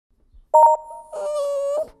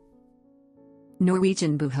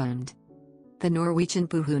Norwegian Buhund. The Norwegian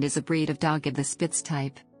Buhund is a breed of dog of the spitz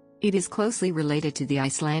type. It is closely related to the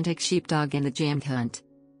Icelandic Sheepdog and the Jämthund.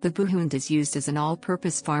 The Buhund is used as an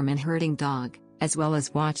all-purpose farm and herding dog, as well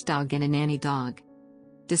as watchdog and a nanny dog.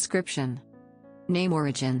 Description. Name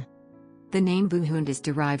origin. The name Buhund is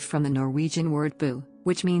derived from the Norwegian word bu,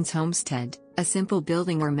 which means homestead, a simple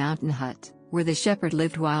building or mountain hut, where the shepherd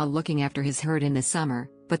lived while looking after his herd in the summer,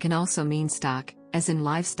 but can also mean stock, as in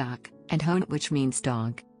livestock, and hund, which means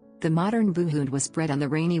dog. The modern Buhund was bred on the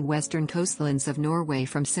rainy western coastlands of Norway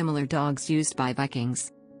from similar dogs used by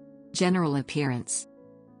Vikings. General appearance.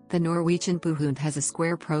 The Norwegian Buhund has a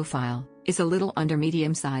square profile, is a little under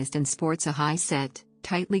medium-sized and sports a high-set,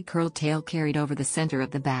 tightly curled tail carried over the center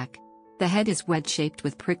of the back. The head is wedge-shaped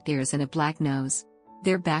with pricked ears and a black nose.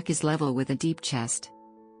 Their back is level with a deep chest.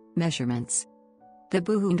 Measurements. The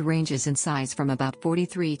Buhund ranges in size from about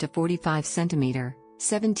 43 to 45 cm,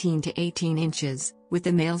 17 to 18 inches, with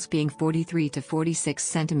the males being 43 to 46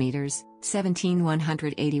 cm, 17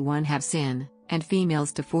 halves in, and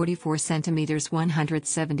females to 44 cm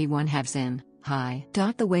 171 halves in, high.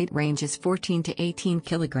 The weight range is 14 to 18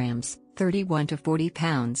 kilograms, 31 to 40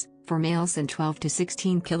 pounds, for males and 12 to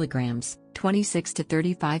 16 kilograms, 26 to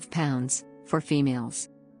 35 pounds, for females.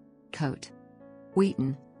 Coat.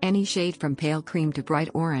 Wheaten, any shade from pale cream to bright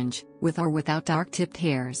orange, with or without dark-tipped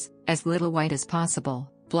hairs, as little white as possible,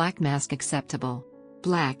 black mask acceptable.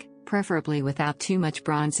 Black, preferably without too much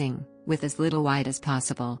bronzing, with as little white as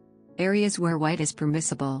possible. Areas where white is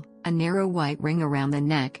permissible, a narrow white ring around the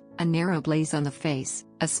neck, a narrow blaze on the face,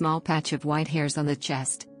 a small patch of white hairs on the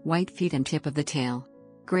chest, white feet and tip of the tail.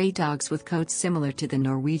 Grey dogs with coats similar to the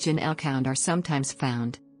Norwegian Elkhound are sometimes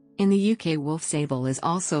found. In the UK, Wolf Sable is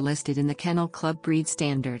also listed in the Kennel Club breed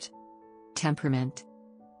standard. Temperament.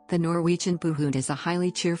 The Norwegian Buhund is a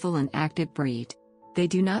highly cheerful and active breed. They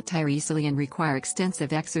do not tire easily and require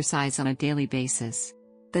extensive exercise on a daily basis.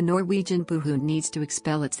 The Norwegian Buhund needs to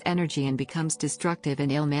expel its energy and becomes destructive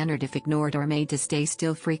and ill-mannered if ignored or made to stay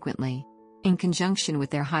still frequently. In conjunction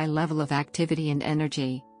with their high level of activity and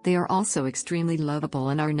energy, they are also extremely lovable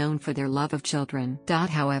and are known for their love of children.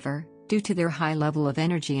 However, due to their high level of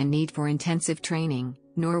energy and need for intensive training,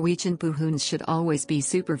 Norwegian Buhunds should always be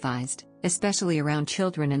supervised, especially around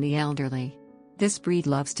children and the elderly. This breed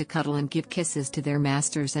loves to cuddle and give kisses to their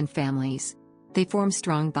masters and families. They form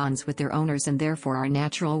strong bonds with their owners and therefore are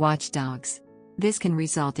natural watchdogs. This can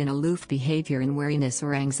result in aloof behavior and wariness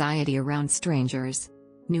or anxiety around strangers.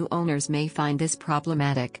 New owners may find this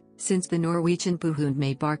problematic, since the Norwegian Buhund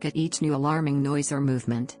may bark at each new alarming noise or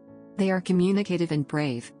movement. They are communicative and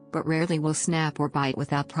brave, but rarely will snap or bite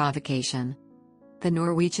without provocation. The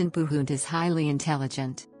Norwegian Buhund is highly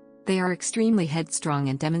intelligent. They are extremely headstrong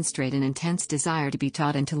and demonstrate an intense desire to be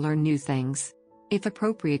taught and to learn new things. If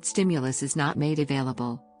appropriate stimulus is not made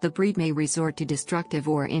available, the breed may resort to destructive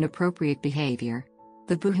or inappropriate behavior.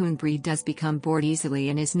 The Buhund breed does become bored easily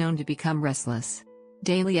and is known to become restless.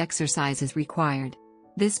 Daily exercise is required.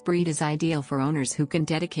 This breed is ideal for owners who can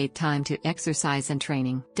dedicate time to exercise and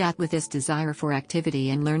training. With this desire for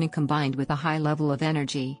activity and learning combined with a high level of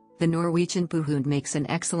energy, the Norwegian Buhund makes an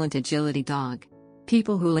excellent agility dog.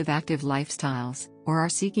 People who live active lifestyles, or are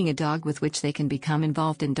seeking a dog with which they can become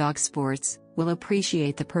involved in dog sports, will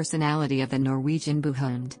appreciate the personality of the Norwegian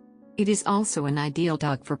Buhund. It is also an ideal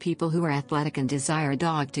dog for people who are athletic and desire a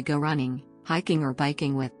dog to go running, hiking or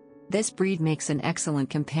biking with. This breed makes an excellent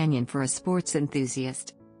companion for a sports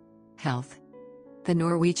enthusiast. Health. The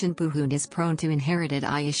Norwegian Buhund is prone to inherited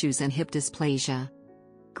eye issues and hip dysplasia.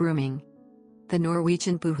 Grooming. The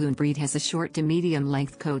Norwegian Buhund breed has a short to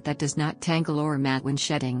medium-length coat that does not tangle or mat when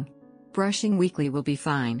shedding. Brushing weekly will be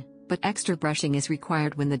fine, but extra brushing is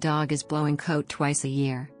required when the dog is blowing coat twice a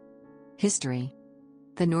year. History.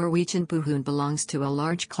 The Norwegian Buhund belongs to a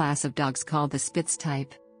large class of dogs called the spitz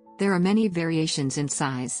type. There are many variations in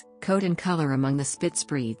size, coat and color among the spitz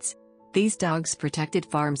breeds. These dogs protected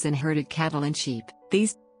farms and herded cattle and sheep.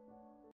 These